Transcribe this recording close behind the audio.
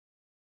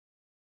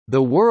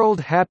The World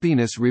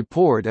Happiness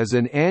Report is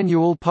an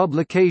annual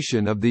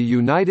publication of the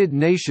United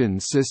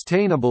Nations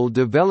Sustainable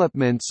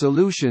Development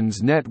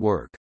Solutions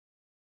Network.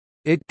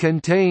 It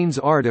contains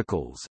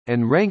articles,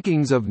 and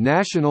rankings of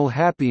national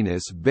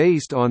happiness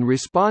based on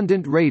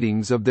respondent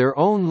ratings of their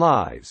own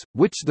lives,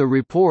 which the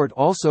report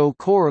also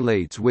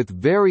correlates with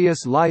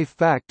various life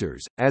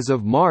factors. As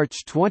of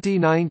March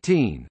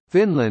 2019,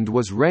 Finland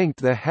was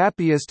ranked the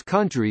happiest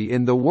country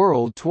in the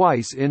world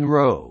twice in a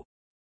row.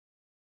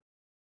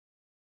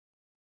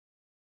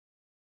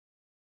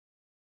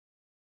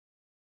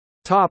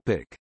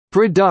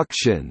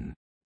 Production.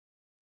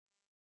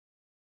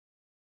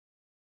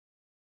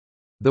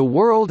 The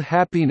World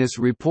Happiness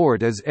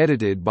Report is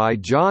edited by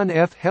John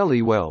F.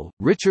 Helliwell,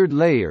 Richard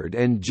Layard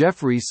and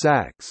Jeffrey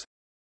Sachs.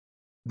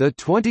 The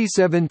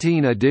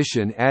 2017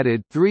 edition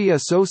added 3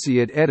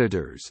 associate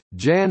editors,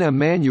 Jan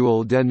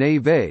Emmanuel de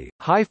Neve,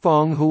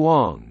 Haifeng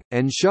Huang,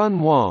 and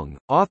Shun Wang.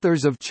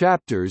 Authors of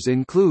chapters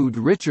include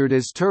Richard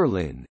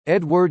Esterlin,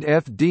 Edward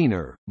F.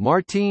 Diener,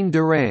 Martine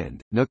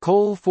Durand,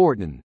 Nicole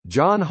Fortin,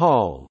 John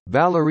Hall,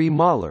 Valerie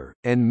Mahler,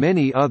 and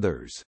many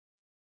others.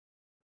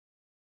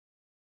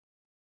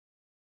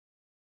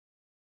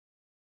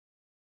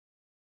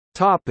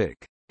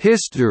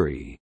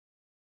 History.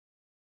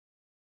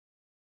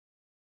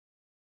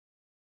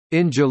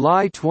 In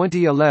July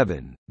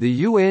 2011, the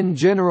UN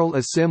General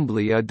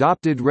Assembly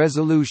adopted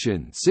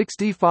Resolution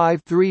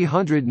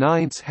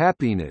 65/309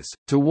 Happiness,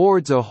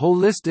 towards a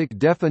holistic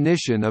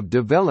definition of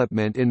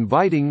development,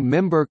 inviting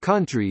member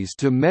countries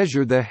to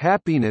measure the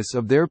happiness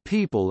of their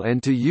people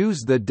and to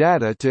use the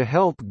data to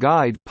help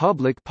guide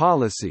public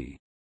policy.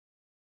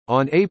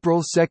 On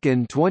April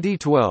 2,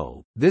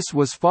 2012, this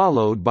was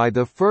followed by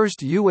the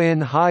first UN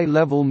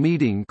high-level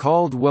meeting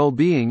called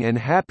Wellbeing and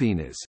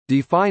Happiness,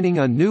 Defining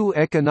a New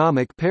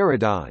Economic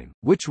Paradigm,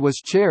 which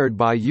was chaired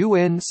by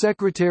UN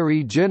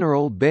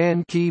Secretary-General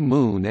Ban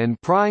Ki-moon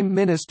and Prime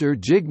Minister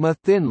Jigme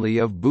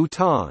Thinley of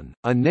Bhutan,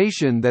 a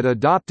nation that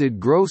adopted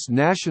gross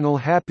national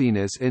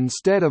happiness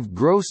instead of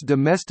gross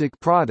domestic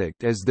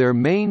product as their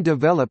main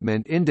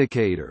development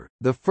indicator.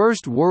 The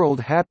first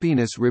World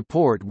Happiness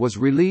Report was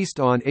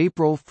released on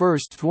April 1,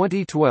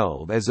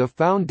 2012 as a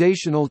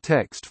foundational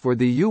text for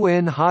the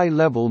UN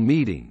High-Level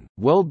Meeting,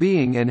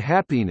 Wellbeing and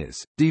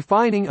Happiness,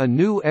 Defining a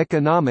New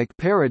Economic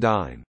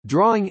Paradigm,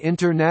 drawing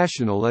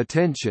international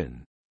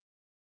attention.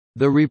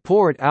 The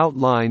report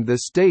outlined the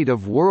state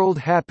of world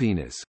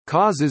happiness,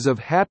 causes of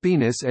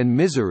happiness and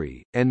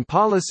misery, and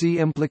policy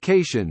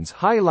implications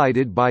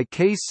highlighted by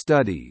case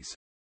studies.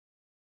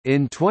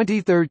 In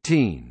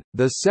 2013,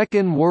 the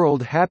second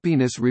World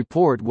Happiness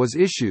Report was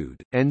issued,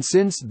 and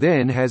since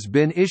then has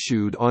been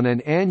issued on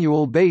an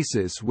annual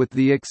basis with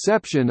the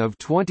exception of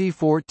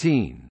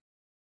 2014.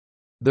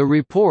 The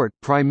report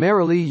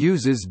primarily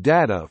uses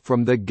data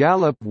from the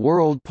Gallup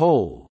World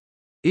Poll.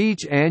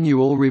 Each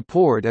annual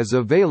report is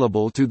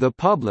available to the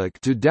public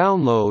to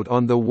download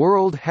on the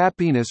World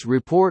Happiness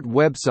Report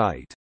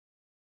website.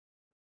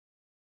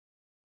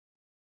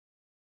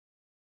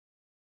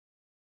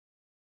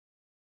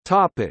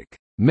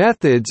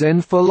 Methods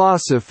and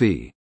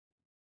philosophy.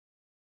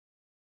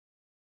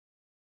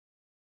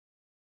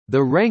 The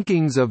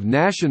rankings of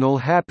national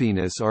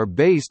happiness are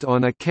based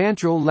on a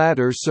Cantrell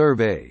ladder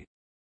survey.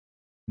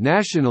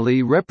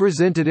 Nationally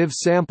representative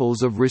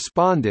samples of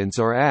respondents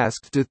are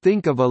asked to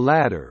think of a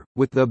ladder,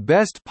 with the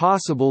best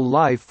possible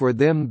life for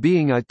them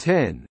being a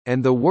 10,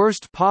 and the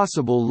worst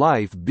possible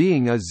life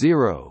being a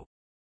 0.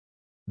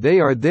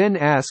 They are then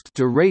asked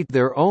to rate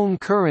their own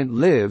current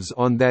lives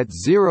on that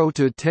 0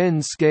 to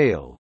 10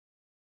 scale.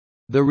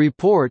 The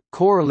report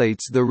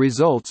correlates the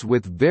results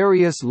with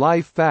various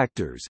life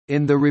factors.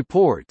 In the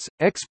reports,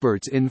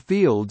 experts in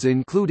fields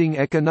including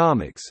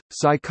economics,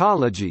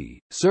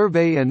 psychology,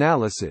 survey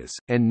analysis,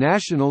 and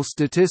national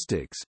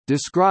statistics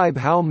describe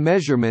how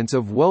measurements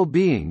of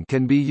well-being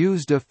can be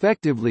used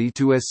effectively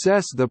to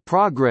assess the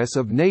progress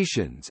of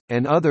nations,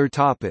 and other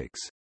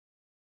topics.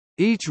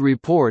 Each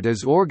report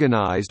is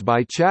organized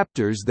by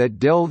chapters that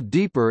delve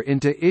deeper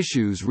into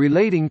issues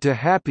relating to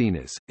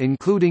happiness,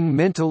 including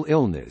mental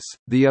illness,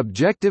 the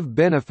objective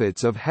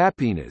benefits of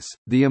happiness,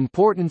 the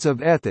importance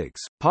of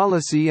ethics,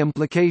 policy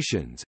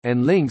implications,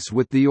 and links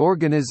with the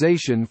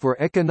Organization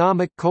for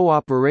Economic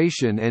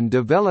Cooperation and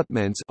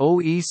Development's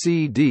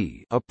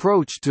 (OECD)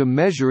 approach to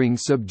measuring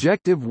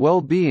subjective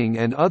well-being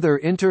and other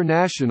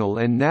international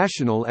and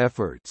national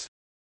efforts.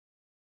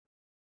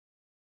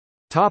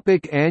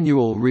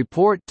 Annual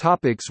report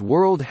topics.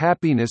 World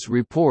Happiness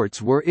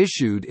Reports were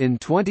issued in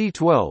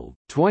 2012,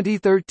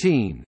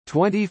 2013,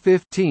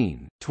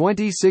 2015,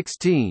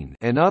 2016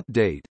 and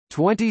update,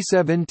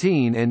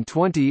 2017 and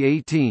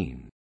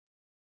 2018.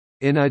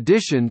 In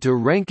addition to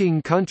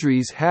ranking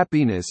countries'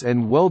 happiness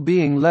and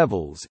well-being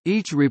levels,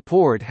 each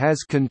report has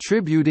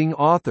contributing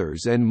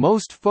authors and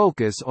most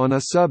focus on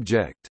a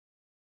subject.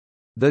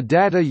 The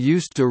data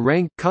used to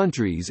rank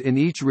countries in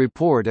each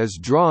report is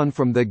drawn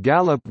from the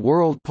Gallup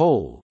World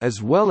Poll,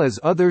 as well as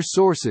other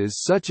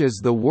sources such as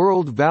the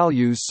World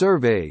Values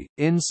Survey,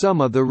 in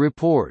some of the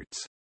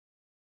reports.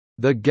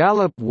 The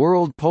Gallup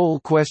World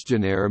Poll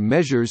Questionnaire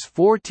measures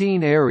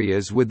 14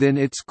 areas within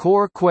its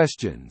core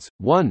questions: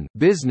 1.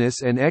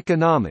 Business and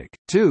economic,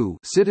 2.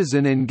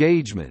 Citizen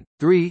engagement,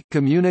 3.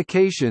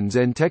 Communications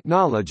and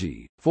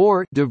technology,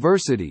 4.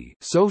 Diversity,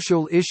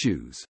 social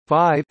issues,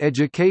 5.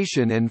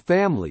 Education and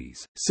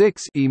families,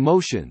 6.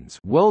 Emotions,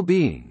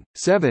 well-being,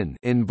 7.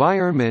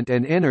 Environment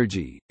and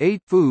energy, 8.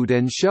 Food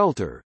and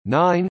shelter,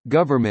 9.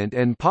 Government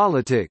and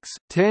politics,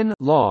 10.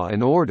 Law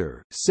and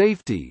order,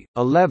 safety,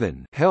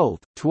 11. Health,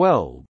 12.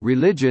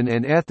 Religion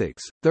and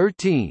ethics,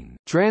 13.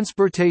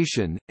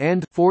 Transportation,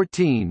 and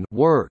 14.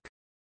 Work.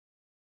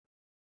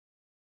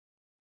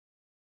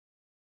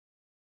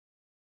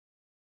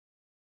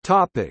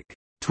 Topic: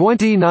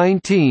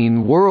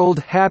 2019 World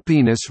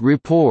Happiness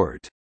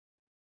Report.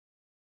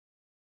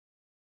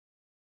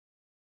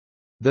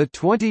 The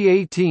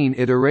 2018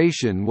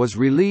 iteration was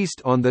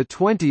released on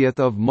 20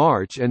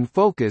 March and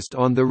focused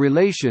on the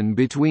relation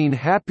between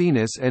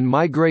happiness and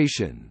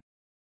migration.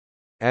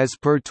 As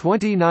per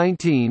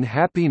 2019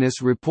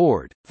 Happiness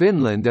Report,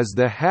 Finland is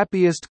the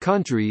happiest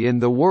country in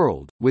the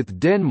world, with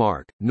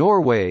Denmark,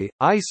 Norway,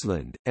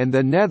 Iceland, and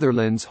the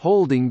Netherlands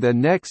holding the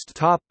next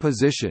top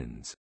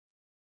positions.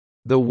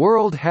 The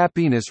World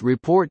Happiness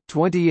Report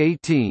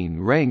 2018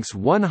 ranks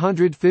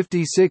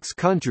 156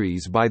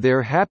 countries by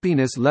their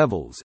happiness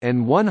levels,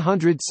 and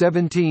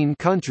 117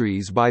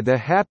 countries by the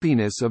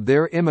happiness of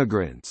their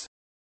immigrants.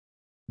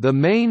 The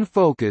main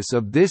focus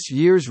of this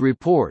year's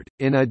report,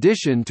 in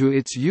addition to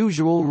its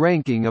usual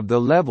ranking of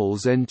the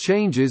levels and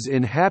changes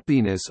in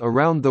happiness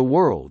around the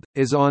world,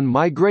 is on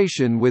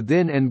migration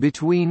within and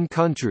between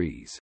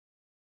countries.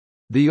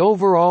 The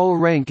overall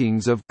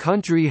rankings of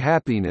country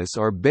happiness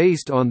are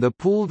based on the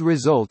pooled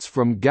results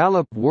from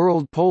Gallup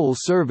World Poll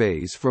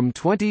surveys from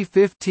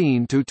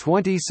 2015 to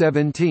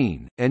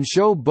 2017, and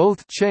show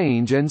both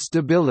change and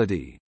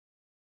stability.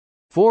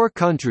 4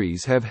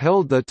 countries have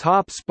held the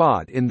top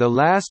spot in the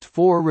last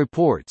 4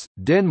 reports: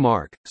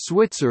 Denmark,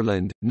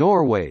 Switzerland,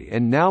 Norway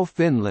and now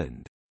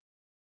Finland.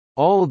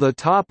 All the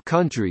top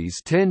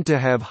countries tend to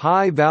have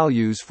high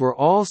values for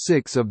all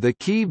 6 of the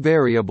key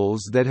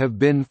variables that have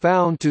been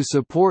found to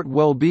support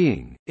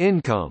well-being: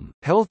 income,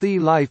 healthy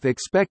life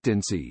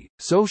expectancy,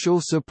 social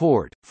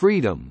support,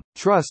 freedom,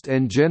 trust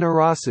and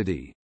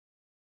generosity.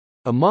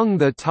 Among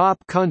the top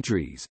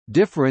countries,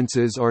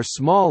 differences are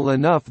small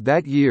enough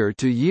that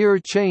year-to-year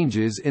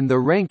changes in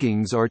the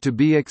rankings are to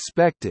be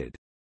expected.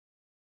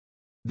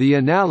 The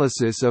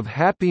analysis of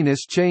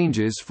happiness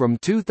changes from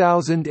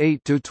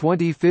 2008 to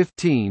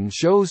 2015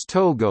 shows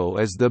Togo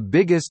as the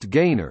biggest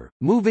gainer,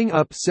 moving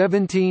up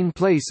 17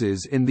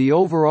 places in the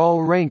overall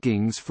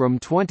rankings from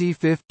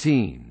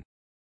 2015.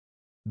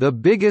 The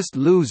biggest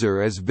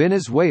loser is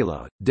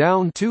Venezuela,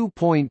 down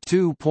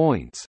 2.2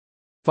 points.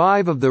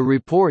 5 of the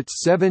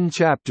report's 7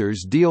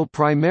 chapters deal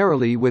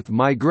primarily with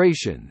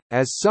migration,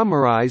 as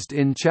summarized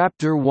in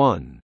Chapter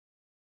 1.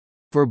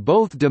 For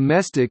both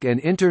domestic and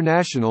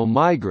international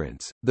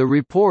migrants, the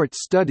report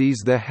studies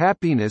the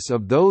happiness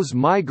of those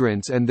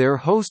migrants and their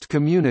host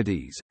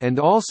communities, and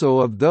also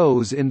of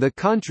those in the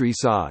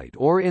countryside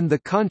or in the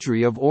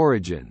country of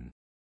origin.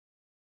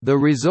 The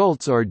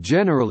results are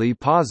generally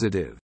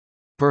positive.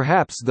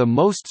 Perhaps the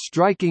most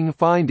striking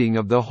finding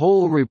of the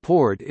whole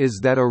report is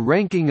that a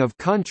ranking of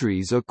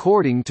countries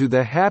according to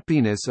the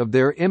happiness of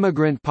their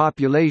immigrant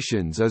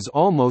populations is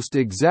almost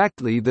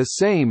exactly the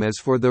same as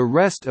for the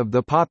rest of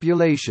the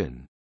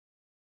population.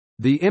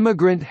 The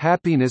immigrant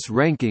happiness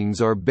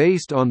rankings are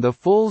based on the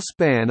full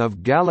span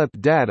of Gallup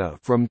data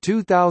from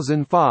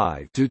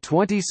 2005 to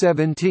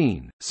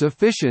 2017,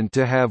 sufficient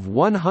to have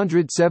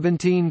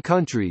 117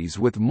 countries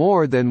with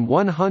more than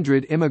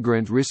 100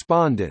 immigrant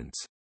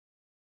respondents.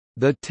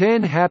 The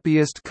 10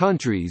 happiest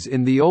countries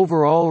in the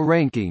overall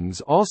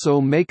rankings also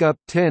make up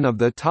 10 of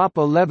the top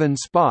 11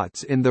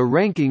 spots in the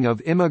ranking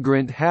of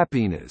immigrant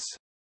happiness.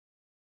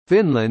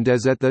 Finland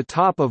is at the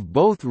top of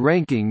both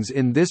rankings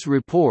in this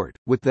report,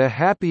 with the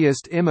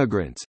happiest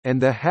immigrants,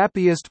 and the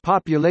happiest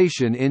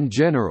population in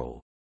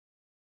general.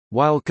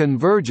 While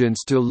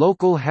convergence to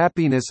local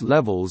happiness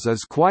levels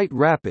is quite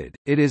rapid,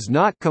 it is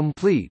not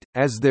complete,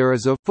 as there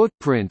is a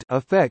footprint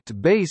effect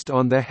based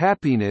on the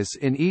happiness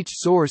in each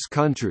source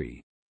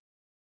country.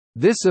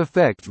 This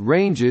effect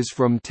ranges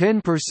from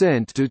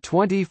 10% to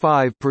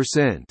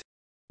 25%.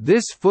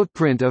 This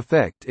footprint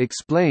effect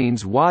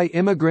explains why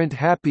immigrant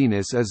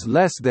happiness is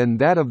less than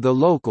that of the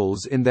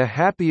locals in the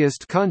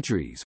happiest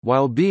countries,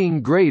 while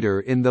being greater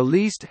in the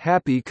least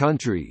happy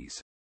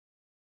countries.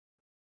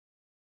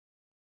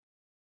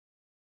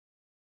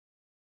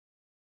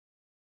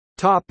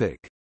 Topic: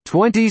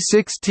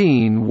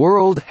 2016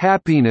 World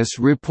Happiness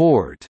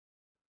Report.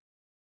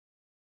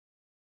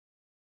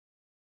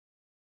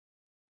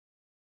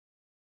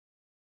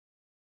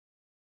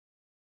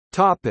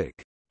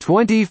 Topic: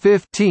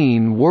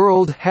 2015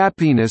 World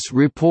Happiness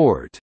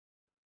Report.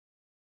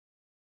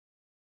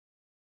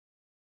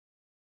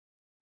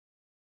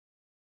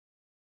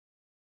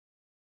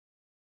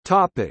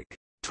 Topic: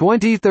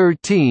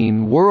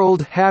 2013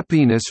 World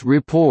Happiness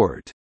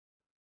Report.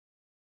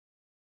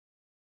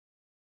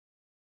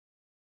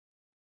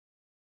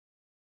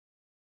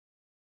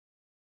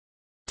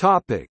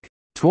 Topic: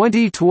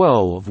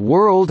 2012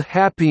 World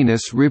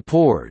Happiness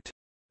Report.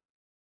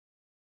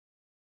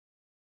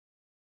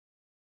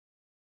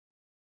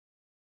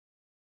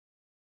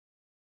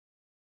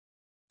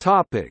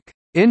 Topic: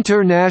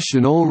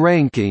 International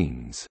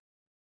rankings.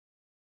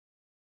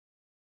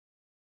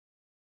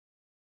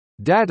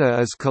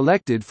 Data is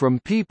collected from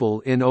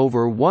people in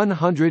over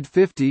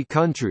 150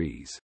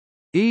 countries.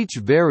 Each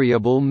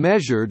variable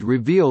measured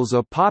reveals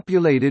a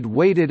populated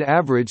weighted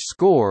average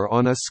score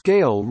on a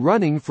scale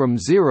running from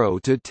 0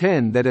 to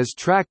 10 that is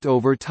tracked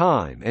over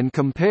time and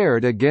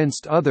compared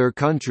against other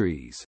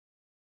countries.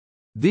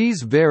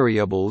 These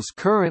variables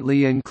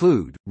currently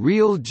include,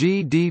 real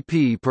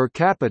GDP per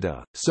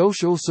capita,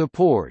 social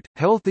support,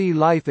 healthy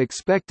life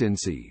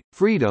expectancy,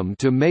 freedom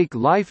to make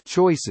life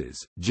choices,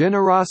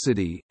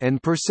 generosity,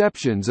 and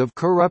perceptions of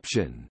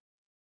corruption.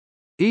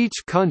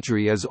 Each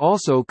country is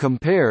also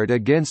compared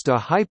against a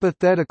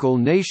hypothetical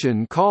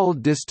nation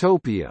called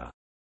dystopia.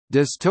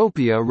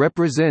 Dystopia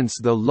represents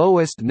the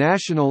lowest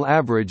national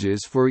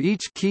averages for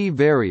each key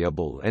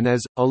variable and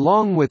is,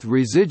 along with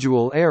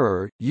residual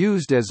error,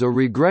 used as a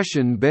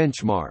regression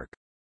benchmark.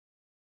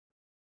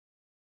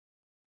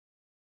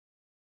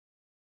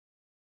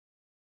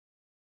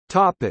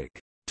 Topic: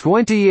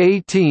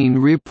 2018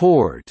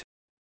 report.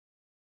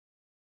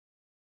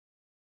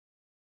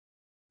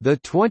 The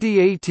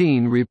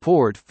 2018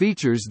 report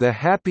features the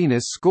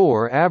happiness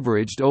score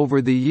averaged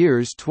over the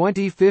years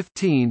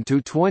 2015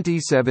 to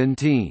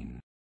 2017.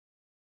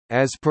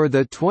 As per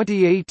the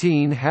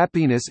 2018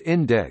 Happiness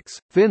Index,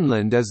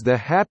 Finland is the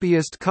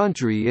happiest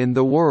country in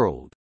the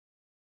world.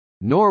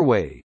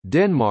 Norway,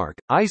 Denmark,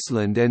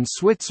 Iceland and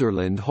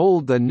Switzerland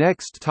hold the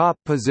next top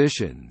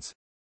positions.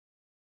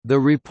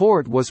 The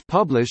report was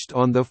published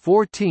on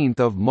 14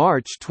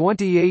 March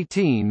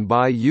 2018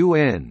 by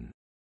UN.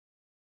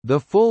 The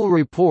full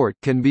report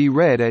can be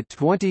read at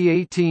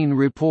 2018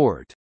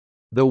 report.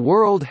 The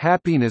World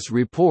Happiness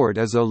Report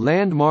is a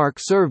landmark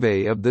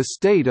survey of the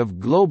state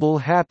of global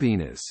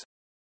happiness.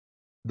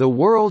 The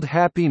World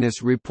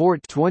Happiness Report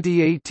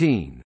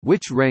 2018,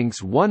 which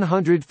ranks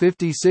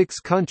 156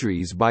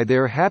 countries by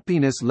their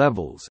happiness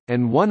levels,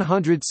 and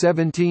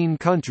 117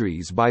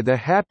 countries by the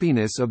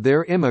happiness of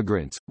their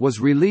immigrants,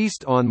 was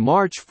released on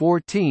March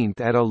 14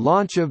 at a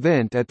launch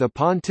event at the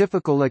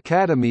Pontifical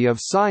Academy of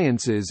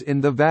Sciences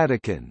in the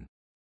Vatican.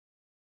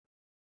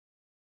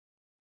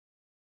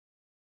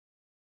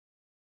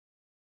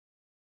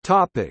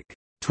 Topic: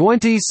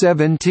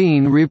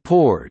 2017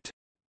 report.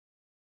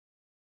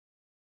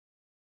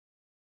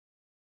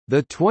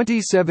 The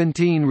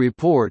 2017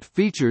 report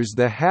features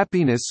the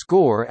happiness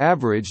score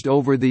averaged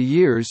over the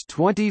years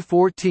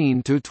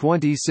 2014 to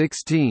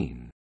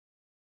 2016.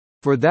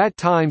 For that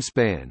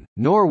timespan,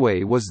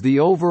 Norway was the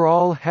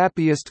overall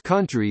happiest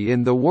country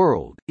in the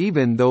world,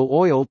 even though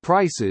oil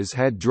prices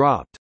had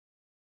dropped.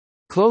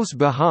 Close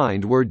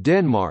behind were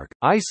Denmark,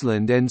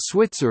 Iceland and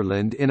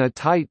Switzerland in a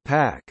tight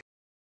pack.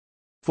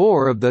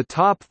 4 of the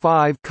top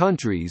 5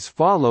 countries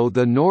follow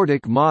the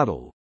Nordic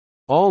model.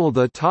 All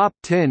the top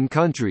 10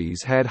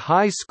 countries had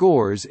high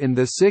scores in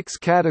the 6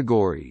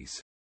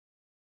 categories.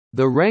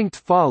 The ranked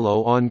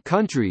follow-on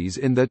countries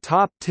in the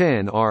top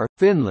 10 are,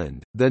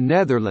 Finland, the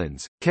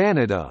Netherlands,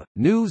 Canada,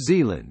 New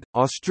Zealand,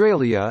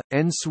 Australia,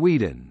 and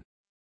Sweden.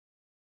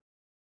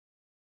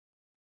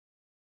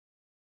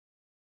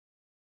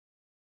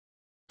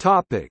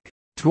 Topic: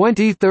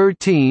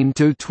 2013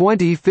 to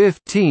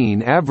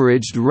 2015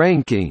 averaged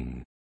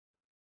ranking.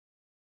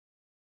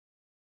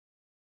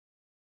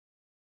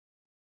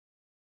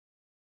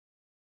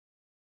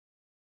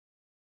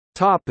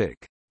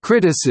 Topic: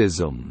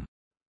 Criticism.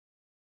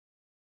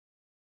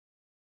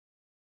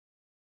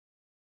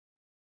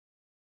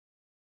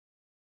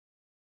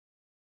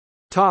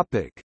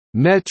 Topic: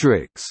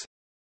 Metrics.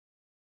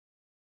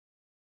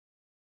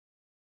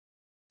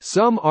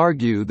 Some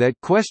argue that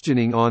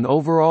questioning on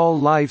overall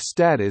life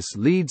status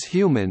leads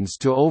humans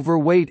to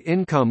overweight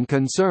income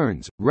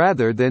concerns,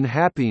 rather than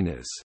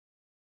happiness.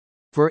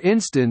 For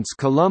instance,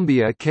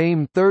 Colombia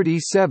came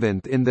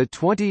 37th in the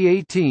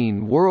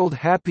 2018 World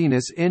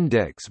Happiness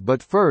Index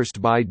but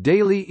first by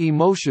daily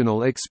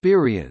emotional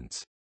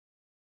experience.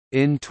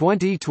 In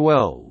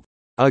 2012,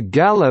 a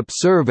Gallup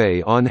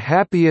survey on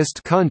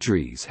happiest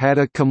countries had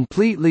a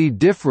completely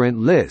different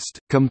list,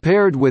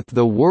 compared with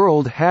the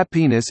World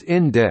Happiness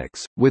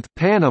Index, with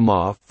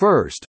Panama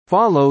first,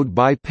 followed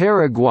by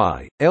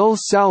Paraguay, El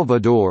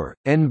Salvador,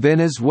 and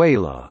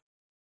Venezuela.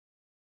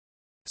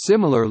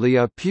 Similarly,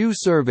 a Pew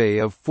survey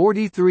of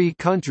 43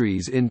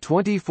 countries in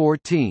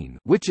 2014,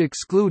 which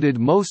excluded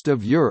most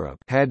of Europe,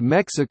 had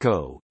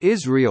Mexico,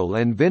 Israel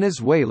and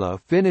Venezuela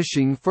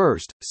finishing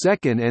first,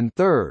 second and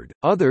third.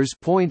 Others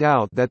point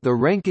out that the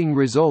ranking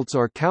results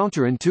are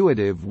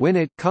counterintuitive when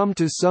it comes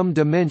to some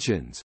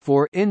dimensions.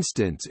 For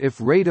instance, if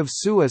rate of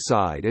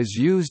suicide is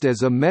used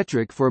as a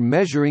metric for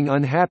measuring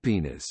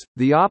unhappiness,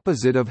 the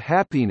opposite of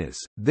happiness,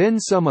 then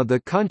some of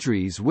the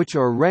countries which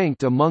are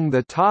ranked among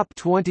the top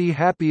 20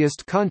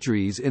 happiest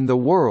countries in the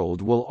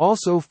world will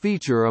also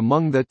feature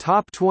among the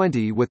top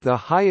 20 with the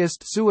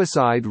highest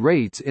suicide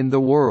rates in the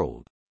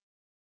world.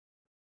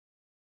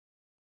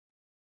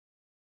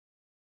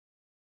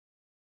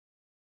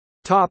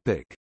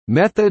 Topic: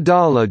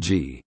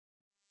 Methodology.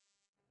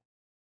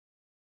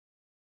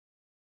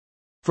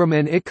 From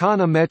an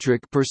econometric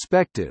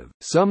perspective,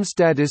 some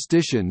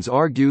statisticians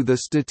argue the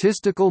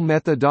statistical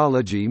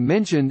methodology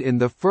mentioned in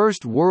the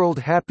first World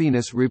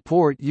Happiness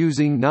Report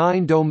using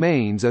 9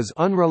 domains is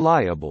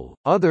unreliable.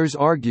 Others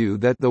argue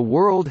that the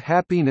World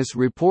Happiness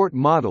Report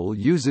model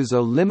uses a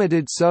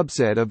limited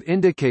subset of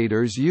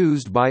indicators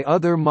used by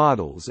other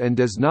models and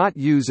does not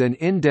use an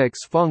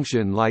index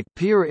function like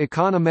peer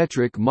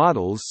econometric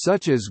models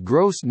such as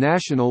Gross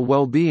National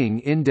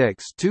Wellbeing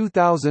Index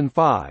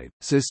 2005,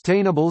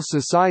 Sustainable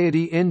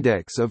Society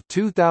Index of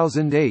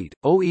 2008,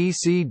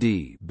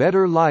 OECD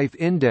Better Life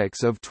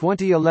Index of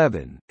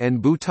 2011,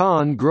 and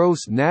Bhutan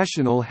Gross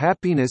National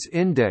Happiness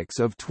Index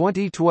of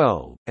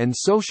 2012, and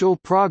Social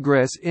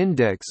Progress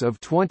Index of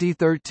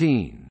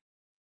 2013.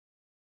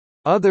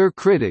 Other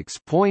critics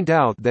point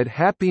out that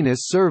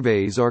happiness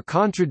surveys are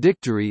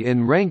contradictory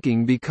in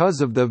ranking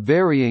because of the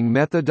varying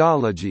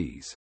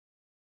methodologies.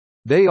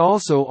 They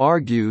also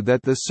argue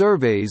that the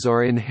surveys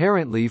are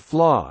inherently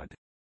flawed.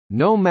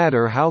 No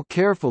matter how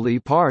carefully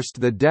parsed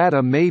the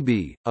data may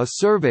be, a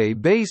survey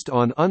based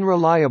on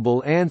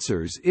unreliable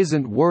answers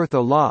isn't worth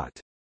a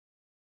lot.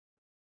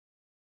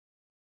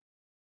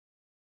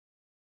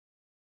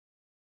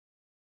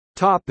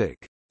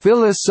 Topic: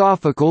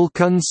 Philosophical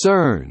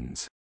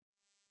concerns.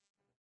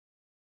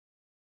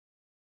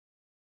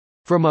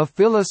 From a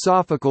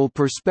philosophical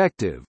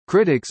perspective,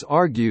 critics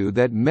argue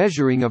that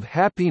measuring of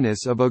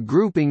happiness of a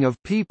grouping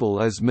of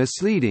people is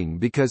misleading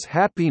because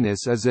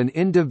happiness is an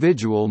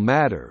individual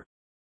matter.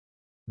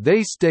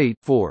 They state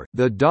for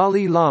the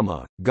Dalai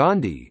Lama,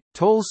 Gandhi,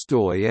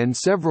 Tolstoy and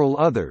several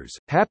others,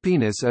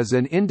 happiness is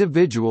an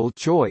individual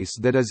choice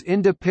that is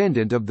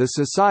independent of the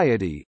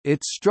society,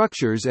 its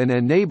structures and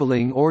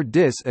enabling or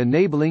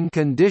dis-enabling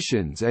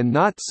conditions and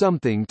not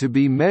something to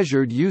be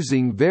measured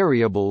using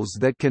variables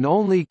that can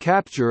only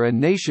capture a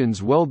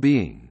nation's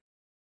well-being.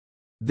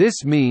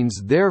 This means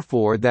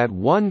therefore that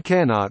one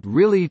cannot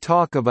really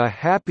talk of a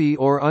happy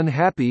or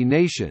unhappy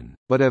nation,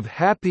 but of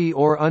happy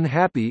or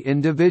unhappy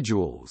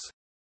individuals.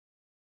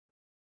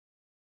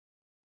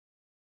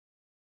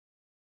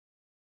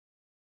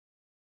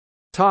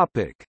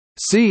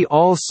 See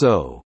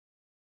also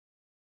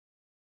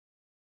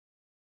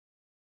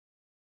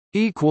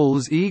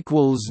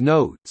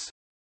Notes